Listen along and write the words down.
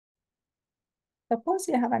Suppose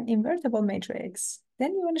you have an invertible matrix,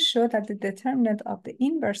 then you want to show that the determinant of the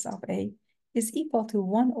inverse of A is equal to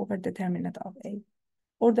 1 over determinant of A,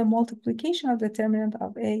 or the multiplication of determinant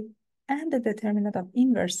of A and the determinant of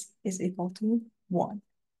inverse is equal to 1.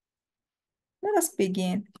 Let us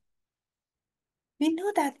begin. We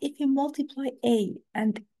know that if you multiply A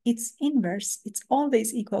and its inverse, it's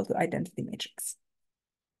always equal to identity matrix.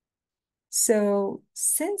 So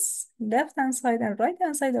since left-hand side and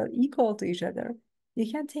right-hand side are equal to each other, you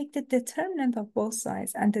can take the determinant of both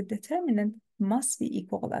sides and the determinant must be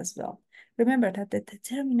equal as well. Remember that the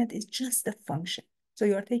determinant is just the function. So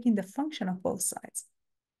you're taking the function of both sides.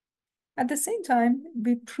 At the same time,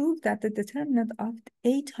 we prove that the determinant of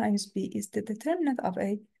A times B is the determinant of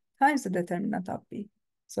A times the determinant of B.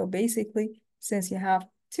 So basically, since you have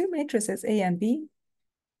two matrices A and B,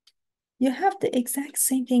 you have the exact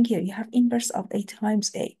same thing here. You have inverse of A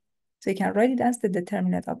times A. So you can write it as the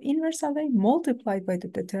determinant of inverse of A multiplied by the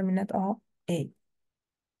determinant of A.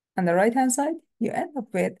 On the right-hand side, you end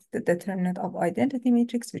up with the determinant of identity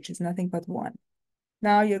matrix, which is nothing but 1.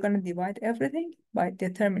 Now you're going to divide everything by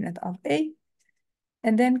determinant of A,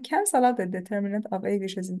 and then cancel out the determinant of A,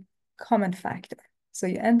 which is a common factor. So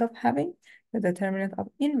you end up having the determinant of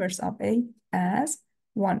inverse of A as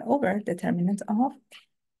 1 over determinant of